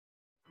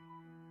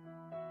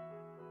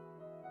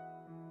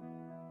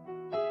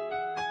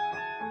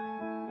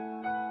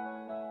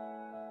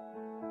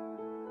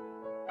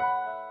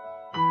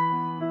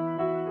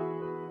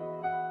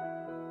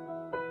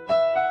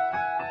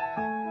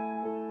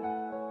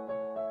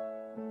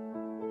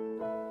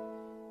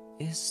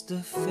Is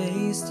the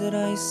face that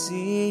I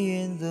see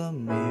in the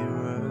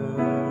mirror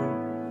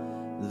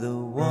the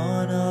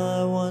one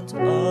I want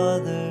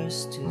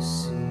others to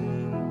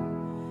see?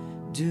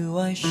 Do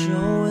I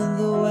show in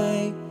the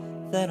way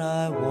that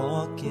I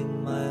walk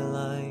in my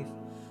life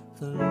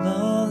the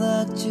love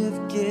that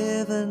you've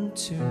given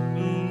to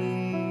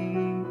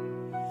me?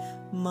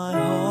 My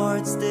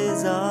heart's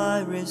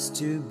desire is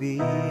to be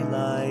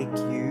like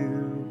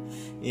you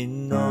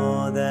in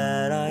all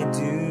that I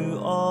do,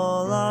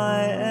 all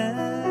I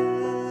am.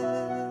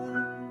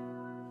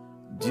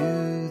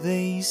 Do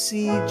they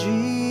see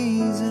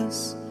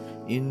Jesus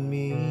in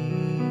me?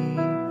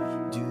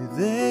 Do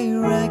they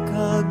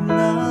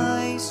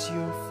recognize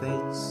your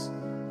face?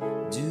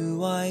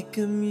 Do I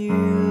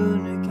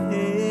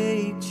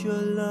communicate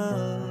your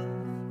love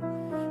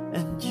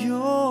and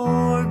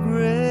your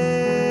grace?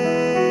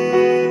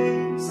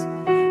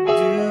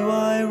 Do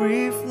I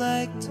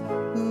reflect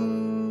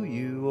who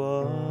you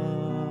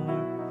are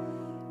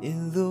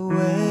in the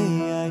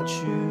way I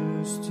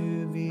choose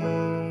to be?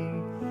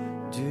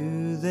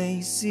 Do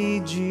they see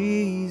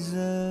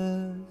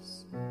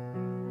Jesus,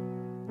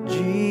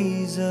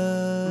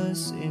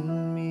 Jesus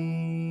in me?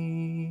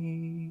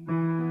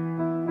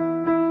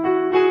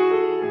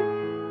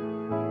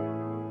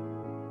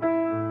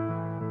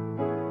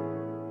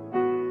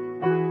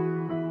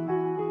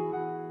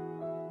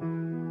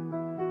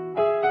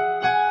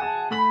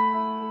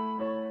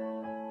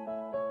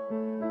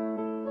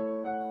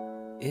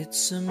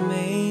 It's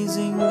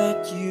amazing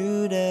that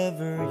you'd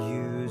ever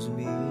use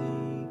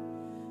me,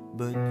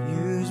 but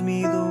use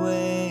me the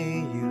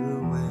way you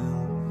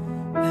will.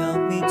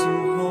 Help me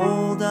to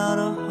hold out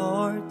a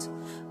heart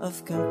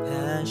of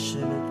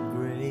compassionate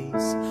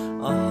grace,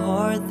 a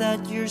heart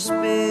that your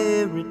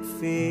spirit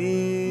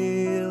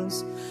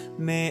feels.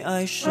 May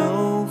I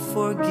show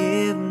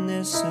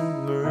forgiveness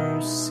and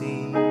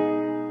mercy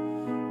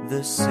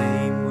the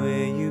same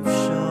way you've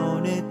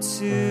shown it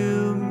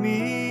to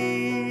me.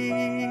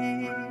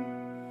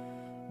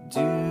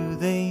 Do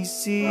they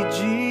see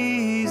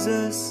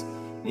Jesus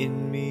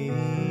in me?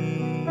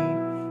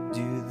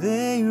 Do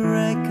they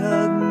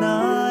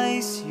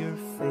recognize your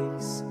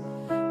face?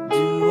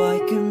 Do I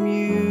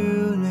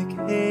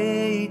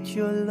communicate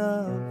your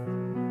love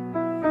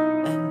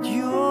and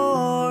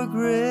your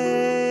grace?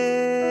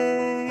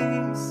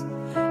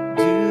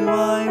 Do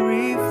I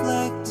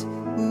reflect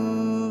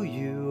who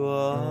you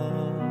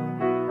are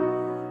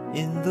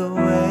in the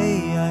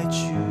way I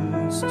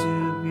choose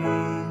to be?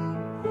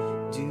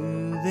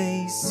 Do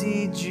they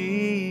see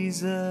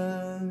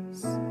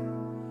Jesus,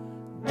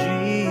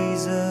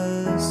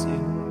 Jesus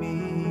in me?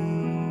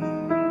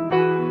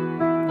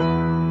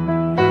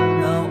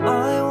 Now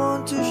I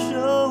want to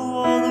show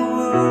all the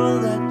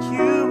world that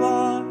you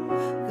are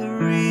the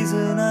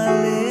reason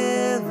I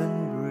live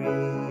and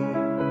breathe.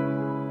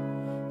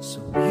 So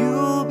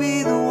you'll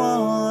be the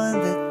one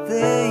that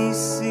they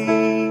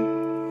see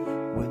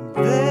when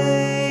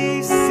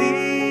they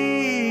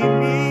see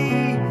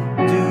me.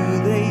 Do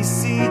they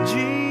see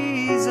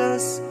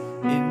Jesus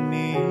in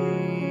me?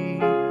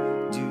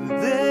 Do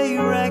they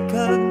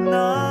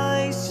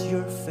recognize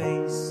your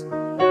face?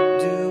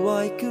 Do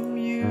I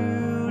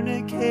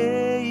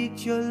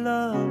communicate your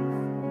love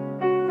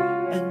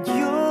and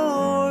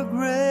your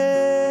grace?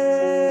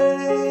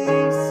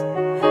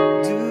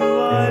 Do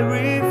I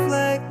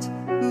reflect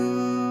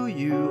who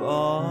you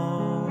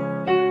are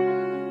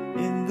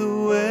in the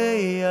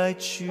way I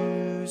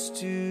choose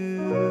to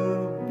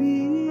be?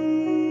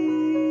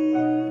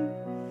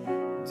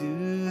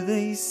 Do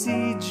they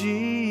see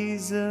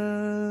Jesus,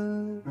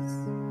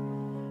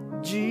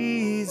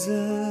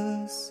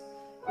 Jesus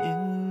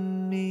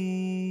in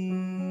me?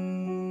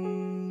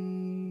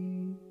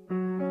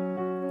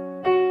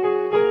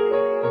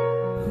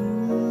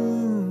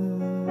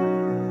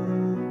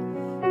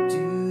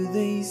 Do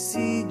they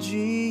see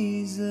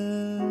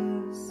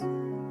Jesus,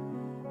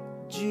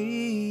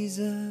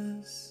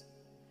 Jesus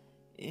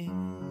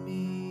in me?